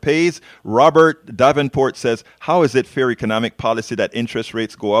consumer pays. Robert Davenport says, how is it fair economic policy that interest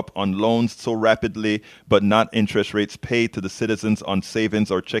rates go up on loans so rapidly, but not interest rates paid to the citizens on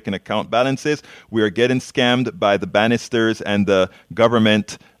savings or checking account balances? We are getting scammed by the Bannisters and the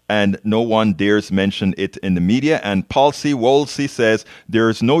government, and no one dares mention it in the media. And Paul C. Wolsey says,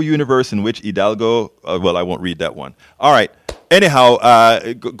 there is no universe in which Hidalgo... well, I won't read that one. All right. Anyhow,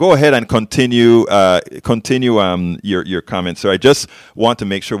 go ahead and continue your comments. So I just want to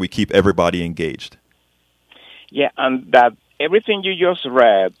make sure we keep everybody engaged. Yeah, and that everything you just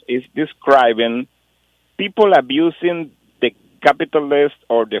read is describing people abusing the capitalist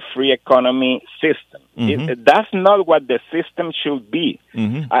or the free economy system. Mm-hmm. That's not what the system should be.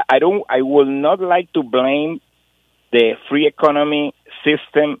 Mm-hmm. I will not like to blame the free economy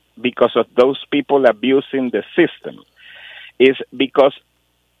system because of those people abusing the system. Is because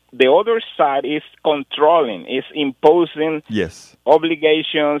the other side is controlling, is imposing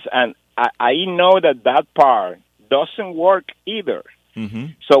obligations, and I know that part doesn't work either. Mm-hmm.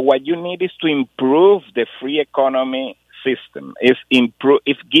 So what you need is to improve the free economy system, is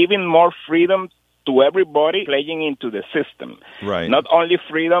giving more freedom to everybody playing into the system. Right. Not only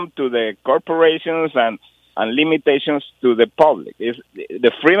freedom to the corporations and limitations to the public.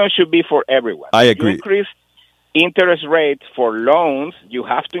 The freedom should be for everyone. I agree. You increase interest rates for loans, you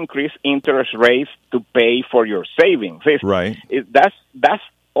have to increase interest rates to pay for your savings. Right. That's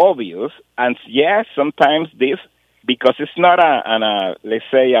obvious. And yes, sometimes this, because it's not let's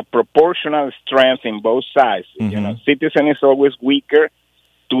say a proportional strength in both sides. Mm-hmm. You know, citizen is always weaker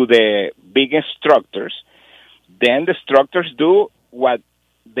to the biggest structures. Then the structures do what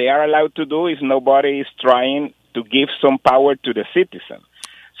they are allowed to do. Is nobody is trying to give some power to the citizen.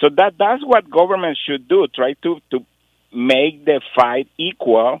 So that's what government should do, try to make the fight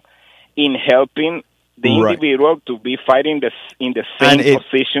equal in helping the individual to be fighting in the same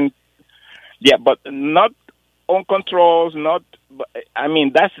position. Yeah, but not on controls,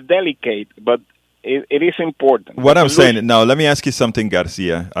 that's delicate, but it is important. What I'm saying, now let me ask you something,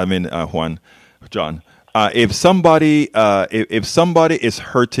 Garcia, John. If somebody is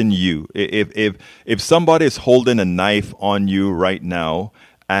hurting you, if somebody is holding a knife on you right now,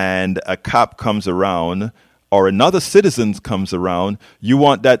 and a cop comes around or another citizen comes around, you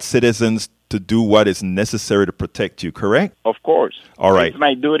want that citizen to do what is necessary to protect you, correct? Of course. All right. It's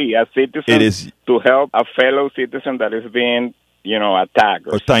my duty as citizen It is to help a fellow citizen that is being, attacked.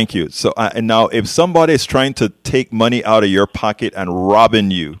 Oh, thank you. So and now, if somebody is trying to take money out of your pocket and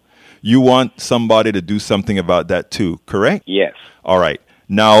robbing you, you want somebody to do something about that too, correct? Yes. All right.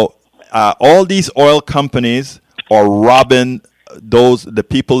 Now, all these oil companies are robbing the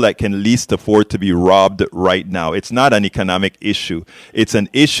people that can least afford to be robbed right now. It's not an economic issue. It's an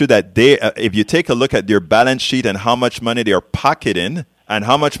issue that if you take a look at their balance sheet and how much money they are pocketing,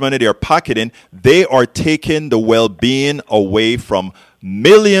 they are taking the well-being away from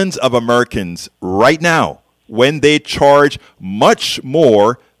millions of Americans right now when they charge much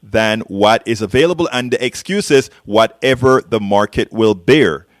more than what is available, and the excuse is whatever the market will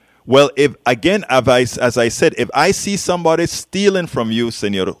bear. Well, as I said, if I see somebody stealing from you,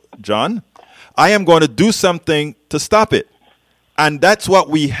 Senor John, I am going to do something to stop it. And that's what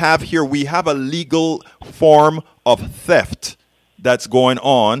we have here. We have a legal form of theft that's going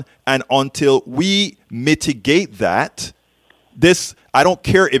on, and until we mitigate that, I don't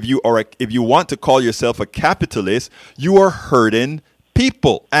care if you want to call yourself a capitalist, you are hurting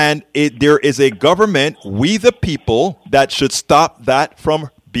people. And there is a government, we the people, that should stop that from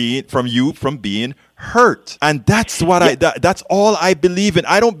being hurt. And that's that's all I believe in.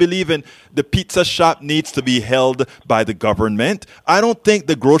 I don't believe in the pizza shop needs to be held by the government. I don't think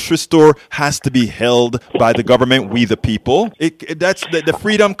the grocery store has to be held by the government, we the people. That's the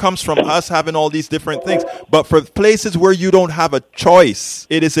freedom comes from us having all these different things. But for places where you don't have a choice,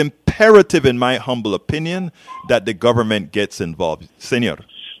 it is imperative, in my humble opinion, that the government gets involved. Senor.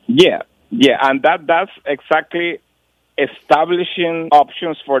 Yeah, and that's exactly establishing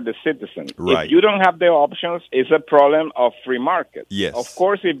options for the citizen. Right. If you don't have the options, it's a problem of free market. Yes. Of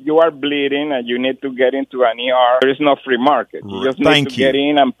course, if you are bleeding and you need to get into an ER, there is no free market. You just need to get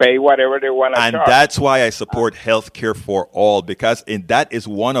in and pay whatever they want to charge. And that's why I support healthcare for all, because that is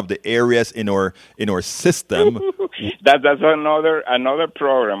one of the areas in our system. That's another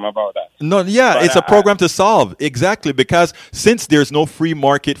program about that. No, yeah, but it's a program to solve. Exactly, because since there's no free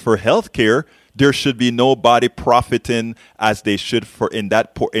market for healthcare, there should be nobody profiting as they should in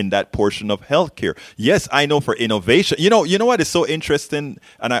that portion of healthcare. Yes, I know for innovation. You know what is so interesting,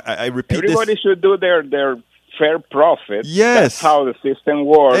 and I repeat everybody should do their fair profit. Yes, that's how the system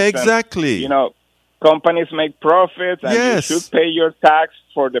works. Exactly. And, companies make profits, and you should pay your tax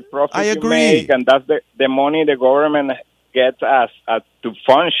for the profit you make, and that's the money the government gets as to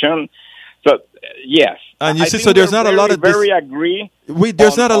function. So yes, and you see, so there's not a lot of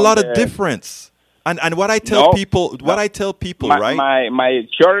there's not a lot of difference. And what I tell people, right? My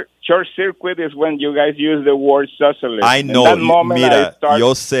short circuit is when you guys use the word socialism. I know, mira,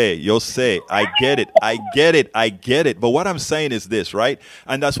 yo sé, I get it. But what I'm saying is this, right?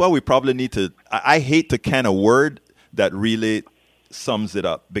 And that's why we probably need to. I hate to can a word that really sums it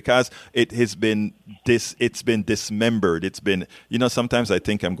up, because it's been dismembered. It's been, sometimes I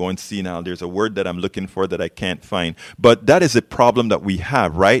think I'm going senile. There's a word that I'm looking for that I can't find. But that is a problem that we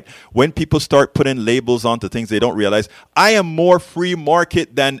have, right? When people start putting labels onto things, they don't realize I am more free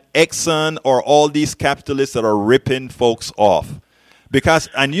market than Exxon or all these capitalists that are ripping folks off. Because,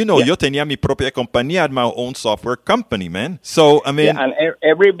 yo tenía mi propia compañía, my own software company, man. So, I mean... and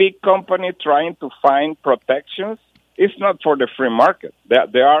every big company trying to find protections, it's not for the free market.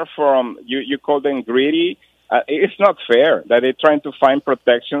 They are from, you call them greedy. It's not fair that they're trying to find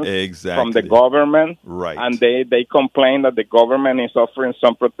protections from the government. Right. And they complain that the government is offering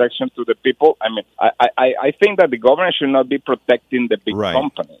some protection to the people. I mean, I think that the government should not be protecting the big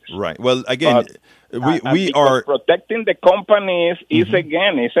companies. Right. Well, again, we are... Protecting the companies is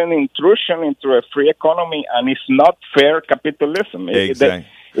an intrusion into a free economy, and it's not fair capitalism. Exactly.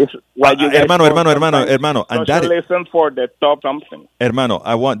 It's what you hermano, and that listen for the top something.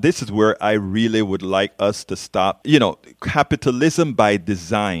 Hermano, this is where I really would like us to stop. Capitalism by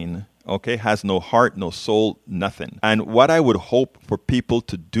design, has no heart, no soul, nothing. And what I would hope for people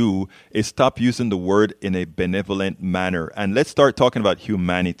to do is stop using the word in a benevolent manner. And let's start talking about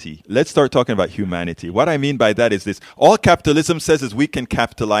humanity. What I mean by that is this. All capitalism says is we can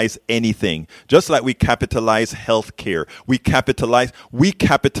capitalize anything. Just like we capitalize healthcare. We capitalize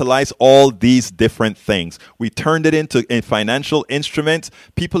all these different things. We turned it into a financial instruments.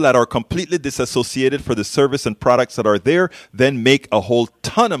 People that are completely disassociated for the service and products that are there then make a whole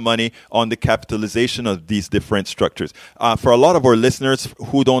ton of money on the capitalization of these different structures. For a lot of our listeners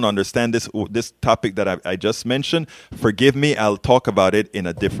who don't understand this topic that I just mentioned, forgive me. I'll talk about it at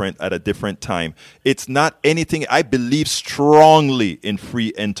a different time. It's not anything. I believe strongly in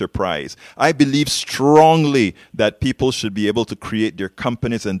free enterprise. I believe strongly that people should be able to create their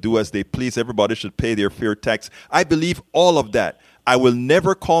companies and do as they please. Everybody should pay their fair tax. I believe all of that. I will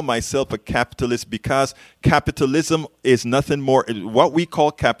never call myself a capitalist because capitalism is nothing more. What we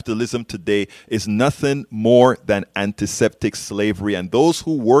call capitalism today is nothing more than antiseptic slavery. And those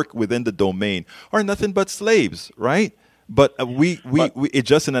who work within the domain are nothing but slaves, right? But we it's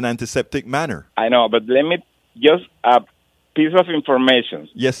just in an antiseptic manner. I know, but let me just a piece of information.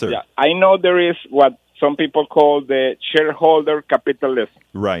 Yes, sir. Yeah, I know there is what some people call the shareholder capitalism.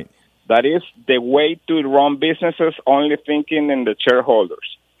 Right. That is the way to run businesses, only thinking in the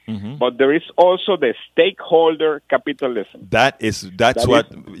shareholders. Mm-hmm. But there is also the stakeholder capitalism. That's a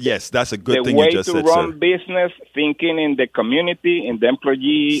good thing you just said, sir. The way to run business, thinking in the community, in the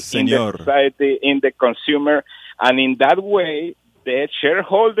employee, in the society, in the consumer. And in that way, the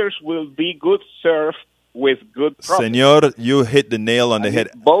shareholders will be good served with good profit. Senor, you hit the nail on the head.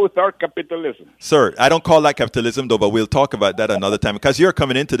 Both are capitalism. Sir, I don't call that capitalism, though, but we'll talk about that another time. Because you're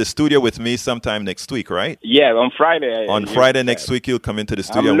coming into the studio with me sometime next week, right? Yeah, on Friday. On Friday next week, you'll come into the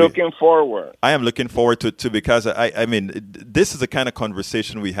studio. I'm looking forward. I am looking forward to it, too, because, I mean, this is the kind of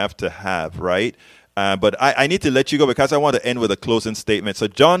conversation we have to have, right? But I need to let you go because I want to end with a closing statement. So,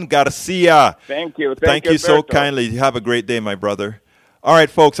 John Garcia. Thank you. Thank you so kindly. Have a great day, my brother. All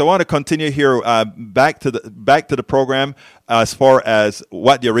right, folks, I want to continue here back to the program as far as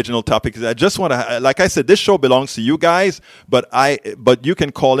what the original topic is. I just want to, like I said, this show belongs to you guys, but you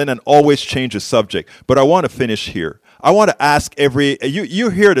can call in and always change the subject. But I want to finish here. I want to ask you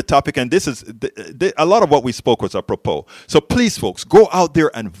hear the topic, and this is a lot of what we spoke was apropos. So please, folks, go out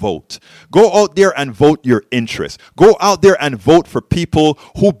there and vote. Go out there and vote your interests. Go out there and vote for people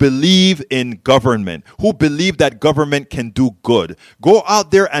who believe in government, who believe that government can do good. Go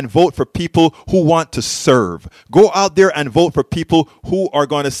out there and vote for people who want to serve. Go out there and vote for people who are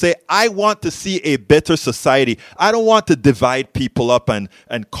going to say, I want to see a better society. I don't want to divide people up and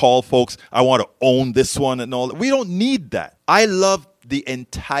call folks, I want to own this one and all that. We don't need that. I love the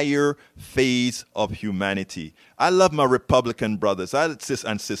entire phase of humanity. I love my Republican brothers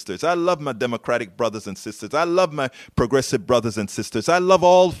and sisters. I love my Democratic brothers and sisters. I love my progressive brothers and sisters. I love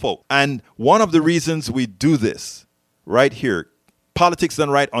all folk. And one of the reasons we do this right here, Politics Done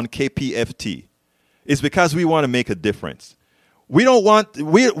Right on KPFT, is because we want to make a difference. We don't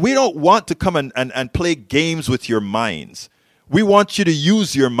want to come and play games with your minds. We want you to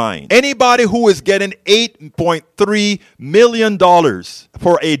use your mind. Anybody who is getting $8.3 million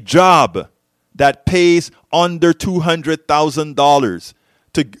for a job that pays under $200,000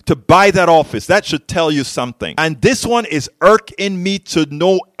 to buy that office, that should tell you something. And this one is irking me to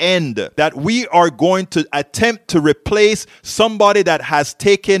no end, that we are going to attempt to replace somebody that has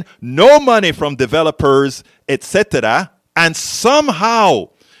taken no money from developers, etc. And somehow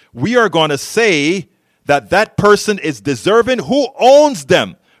we are going to say that person is deserving. Who owns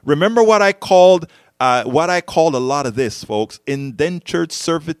them? Remember what I called a lot of this, folks, indentured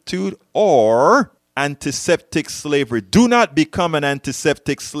servitude or antiseptic slavery. Do not become an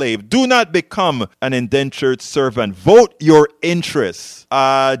antiseptic slave. Do not become an indentured servant. Vote your interests.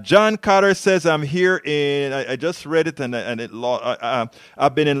 John Carter says, I'm here in, I just read it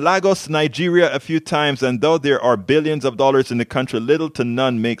I've been in Lagos, Nigeria a few times, and though there are billions of dollars in the country, little to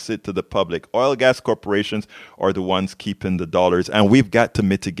none makes it to the public. Oil gas corporations are the ones keeping the dollars, and we've got to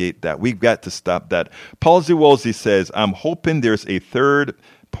mitigate that. We've got to stop that. Palsy Wolsey says, I'm hoping there's a third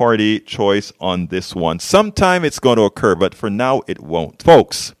party choice on this one. Sometime it's going to occur, but for now it won't.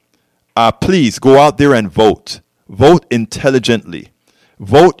 Folks, please go out there and vote. Vote intelligently.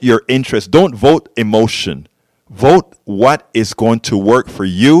 Vote your interest. Don't vote emotion. Vote what is going to work for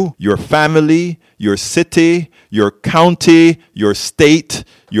you, your family, your city, your county, your state,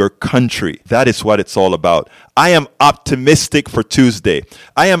 your country. That is what it's all about. I am optimistic for Tuesday.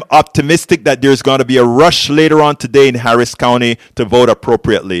 I am optimistic that there's going to be a rush later on today in Harris County to vote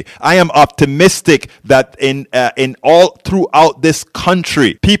appropriately. I am optimistic that in all throughout this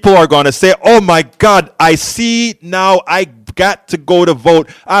country, people are going to say, oh my God, I see now, I've got to go to vote.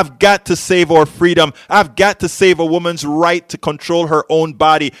 I've got to save our freedom. I've got to save a woman's right to control her own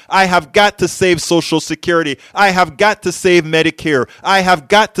body. I have got to save Social Security. I have got to save Medicare. I have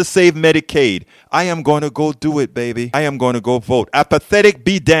got to save Medicaid. I am going to go do it, baby. I am going to go vote. Apathetic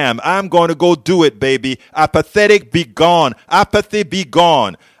be damned. I'm going to go do it, baby. Apathetic be gone. Apathy be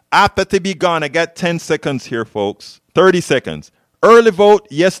gone. Apathy be gone. I got 10 seconds here, folks. 30 seconds. Early vote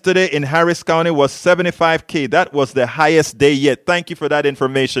yesterday in Harris County was 75K. That was the highest day yet. Thank you for that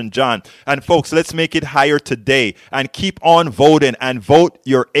information, John. And folks, let's make it higher today and keep on voting and vote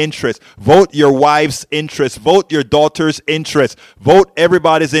your interest. Vote your wife's interest. Vote your daughter's interest. Vote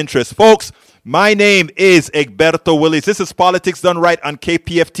everybody's interest. Folks, my name is Egberto Willis. This is Politics Done Right on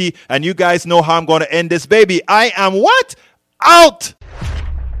KPFT. And you guys know how I'm going to end this baby. I am what? Out!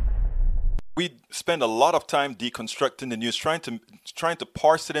 We spend a lot of time deconstructing the news, trying to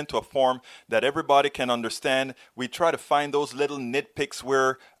parse it into a form that everybody can understand. We try to find those little nitpicks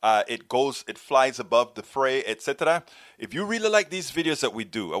where it flies above the fray, etc. If you really like these videos that we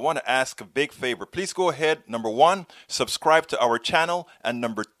do, I want to ask a big favor. Please go ahead, number 1, subscribe to our channel, and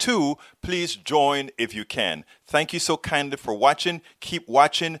number 2, please join if you can. Thank you so kindly for watching. Keep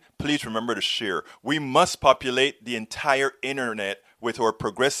watching. Please remember to share. We must populate the entire internet with our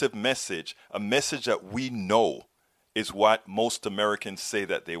progressive message, a message that we know is what most Americans say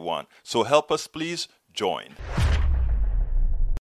that they want. So help us, please join.